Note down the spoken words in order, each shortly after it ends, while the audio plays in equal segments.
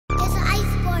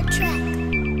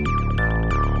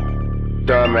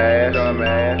Dumbass.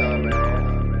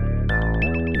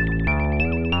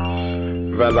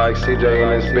 VanDyke CJ in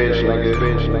this bitch, nigga.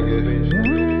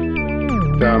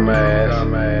 Dumbass.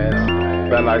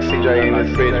 VanDyke CJ in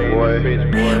this bitch, boy.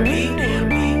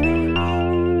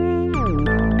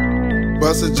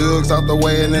 Busted jugs out the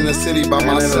way and in the city by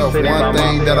myself. One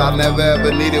thing that I never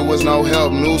ever needed was no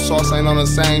help. New sauce ain't on the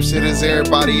same shit as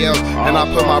everybody else. And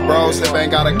I put my bros if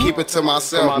ain't gotta keep it to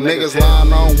myself. Niggas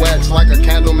lying on wax like a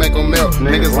candle make them melt.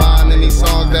 Niggas lying in these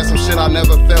songs, that's some shit I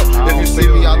never felt. If you see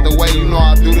me out the way, you know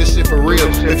I do this shit for real.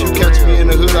 If you catch me in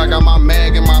the hood, I got my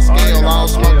mag and my scale. I don't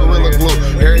smoke Gorilla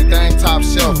Glue, everything top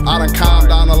shelf. I done calmed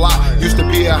down a lot. Used to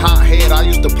be a hot head, I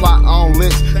used to plot on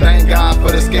licks. Thank God for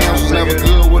the scams, was never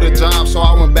good with a job. So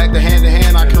I went back to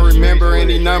hand. I can remember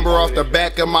any number off the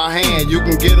back of my hand. You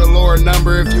can get a lower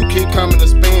number if you keep coming to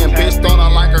spin. Bitch thought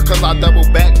I like her cause I double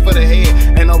back for the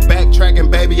head. Ain't no backtracking,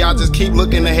 baby, I just keep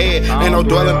looking ahead. Ain't no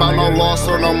dwelling about no loss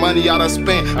or no money I done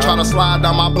spent. Try to slide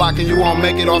down my block and you won't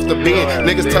make it off the bend.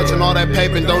 Niggas touching all that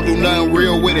paper and don't do nothing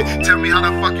real with it. Tell me how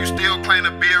the fuck you still claim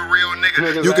to be a real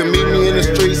nigga. You can meet me in the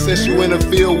street since you in the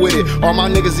field with it. All my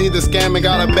niggas either scamming,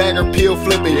 got a bag or pill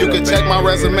flipping. You can check my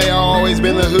resume, I always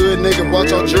been a hood nigga. Bought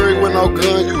your jury with no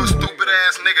gun, you a stupid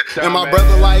ass nigga. And my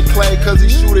brother like Clay cause he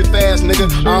shoot it fast, nigga.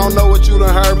 I don't know what you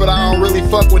done heard, but I don't really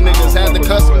fuck with niggas. Had to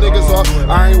cut some niggas off,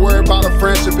 I ain't worried about a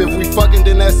friendship. If we fucking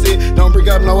then that's it, don't bring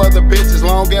up no other bitches.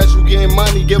 Long as you getting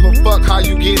money, give a fuck how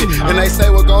you get it. And they say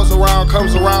what goes around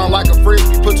comes around like a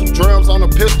frisbee. Put 2 drums on a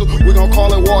pistol, we gon'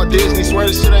 call it Walt Disney. Swear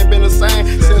this shit ain't been the same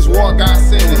since Walt got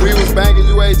sentenced. We was banging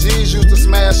UAGs, used to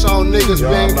smash on niggas.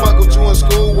 We ain't fuck with you in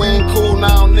school, we ain't cool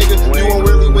now, nigga. You ain't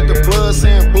really with the blood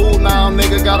saying boo now,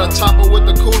 nigga. Got a chopper with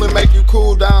the cooler, make you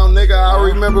cool down, nigga. I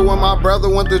remember when my brother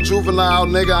went to juvenile,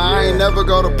 nigga. I ain't never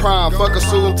go to prime, fuck a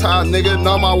suit and tie, nigga.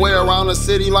 Know my way around the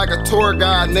city like a tour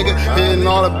guide, nigga. Hitting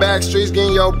all the back streets,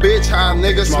 getting your bitch high,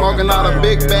 nigga. Smoking out a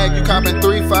big bag, you copping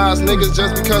 3 5s, niggas.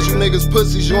 Just because you niggas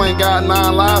pussies, you ain't got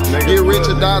 9 lives. Get rich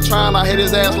or die trying, I hit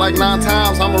his ass like 9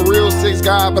 times. I'm a real 6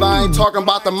 guy, but I ain't talking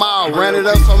about the mile. Ran it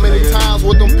up so many times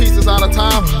with them pieces out of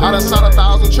town. I done shot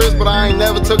 1,000 trips, but I ain't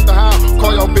never took the hound.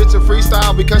 Call your bitch a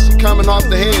freestyle because she coming off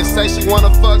the head. Say she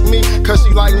wanna fuck me cause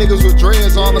she like niggas with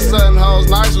dreads. All of a sudden hoes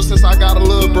nicer since I got a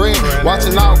little bread.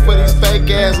 Watching out for these fake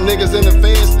ass niggas in the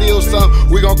feds steal something.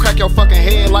 We gon' crack your fucking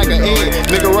head like an egg.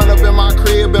 Nigga run up in my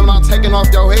crib and I'm taking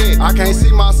off your head. I can't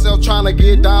see myself trying to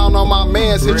get down on my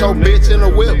mans. Hit your bitch in the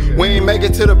whip, we ain't make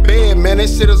it to the bed. Man,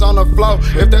 this shit is on the floor.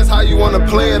 If that's how you wanna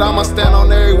play it, I'ma stand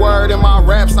on every word in my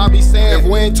raps I be saying. If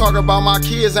we ain't talking about my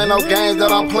kids, ain't no games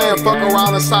that I'm playing. Fuck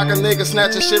around and sock a nigga,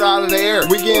 snatching shit out of the air.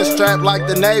 We getting strapped like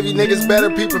the Navy, niggas better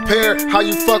be prepared. How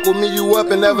you fuck with me, you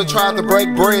up and never tried to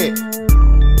break bread.